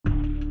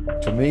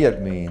To me,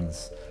 it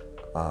means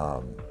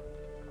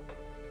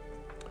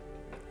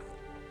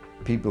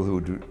people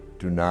who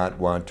do not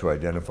want to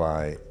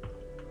identify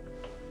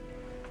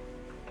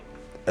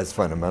as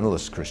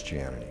fundamentalist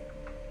Christianity,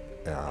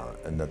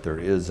 and that there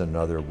is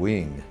another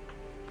wing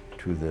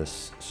to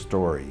this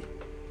story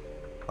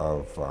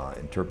of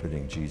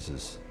interpreting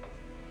Jesus'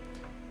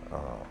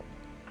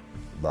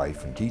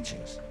 life and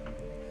teachings.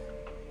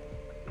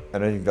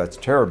 And I think that's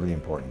terribly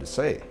important to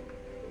say.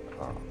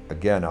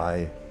 Again,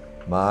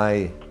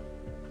 my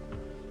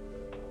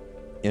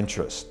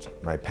interest,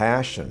 my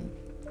passion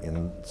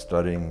in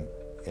studying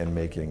and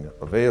making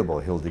available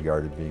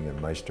Hildegard, being a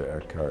Meister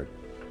Eckhart,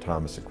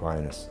 Thomas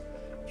Aquinas,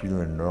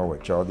 Julian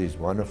Norwich, all these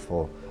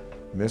wonderful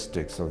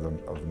mystics of the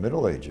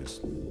Middle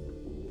Ages.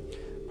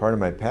 Part of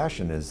my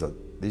passion is that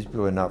these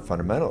people are not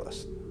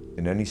fundamentalists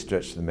in any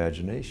stretch of the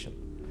imagination.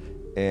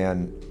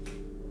 And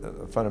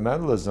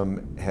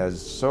fundamentalism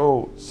has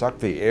so sucked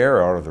the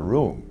air out of the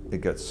room.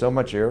 It gets so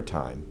much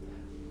airtime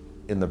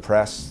in the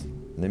press,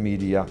 in the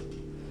media,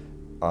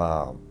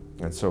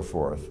 and so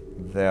forth,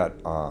 that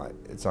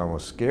it's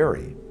almost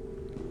scary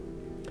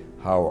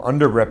how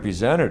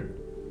underrepresented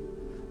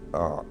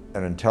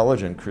an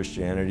intelligent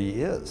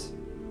Christianity is.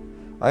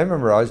 I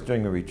remember I was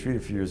doing a retreat a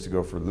few years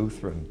ago for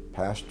Lutheran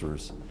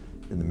pastors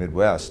in the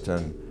Midwest,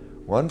 and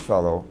one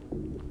fellow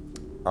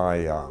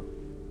I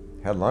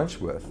had lunch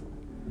with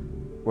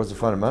was a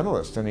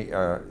fundamentalist, and he,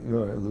 a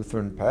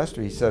Lutheran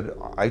pastor. He said,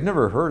 "I've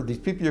never heard, these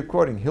people you're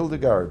quoting,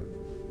 Hildegard,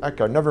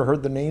 Eckhart, never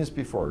heard the names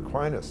before,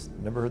 Aquinas,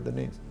 never heard the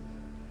names."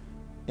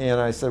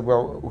 And I said,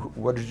 "Well,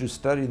 what did you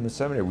study in the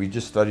seminary?" "We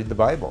just studied the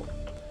Bible."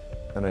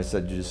 And I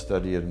said, "Did you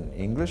study it in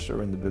English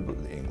or in the Bible?"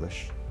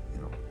 "English."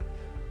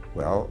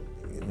 Well,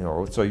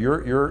 so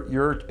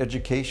your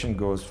education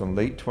goes from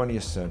late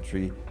 20th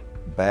century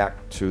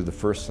back to the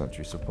 1st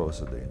century,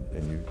 supposedly,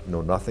 and you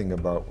know nothing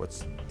about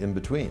what's in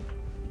between.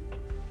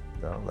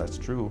 "Well, that's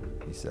true,"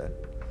 he said.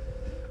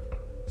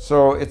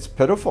 So it's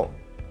pitiful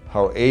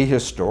how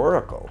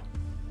ahistorical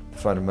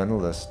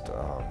fundamentalist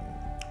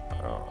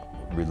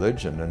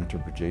religion and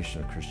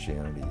interpretation of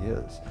Christianity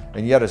is.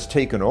 And yet it's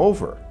taken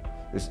over.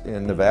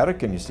 In the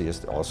Vatican, you see,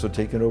 it's also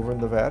taken over in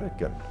the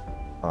Vatican.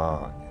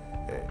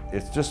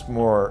 It's just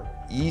more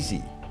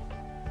easy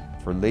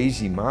for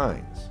lazy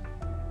minds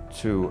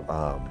to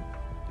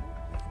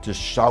just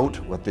shout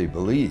what they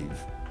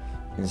believe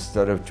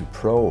instead of to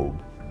probe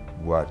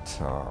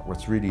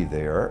what's really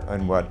there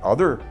and what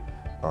other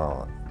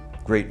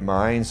great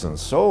minds and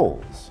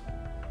souls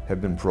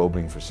have been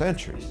probing for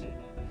centuries.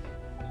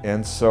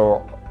 And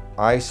so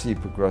I see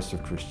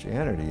progressive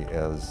Christianity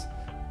as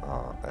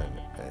a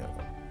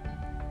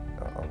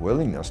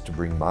willingness to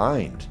bring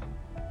mind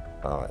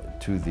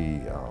to the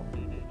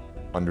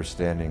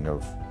understanding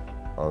of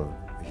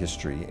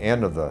history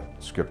and of the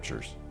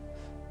scriptures,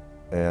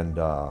 and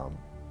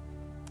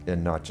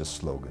not just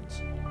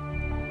slogans.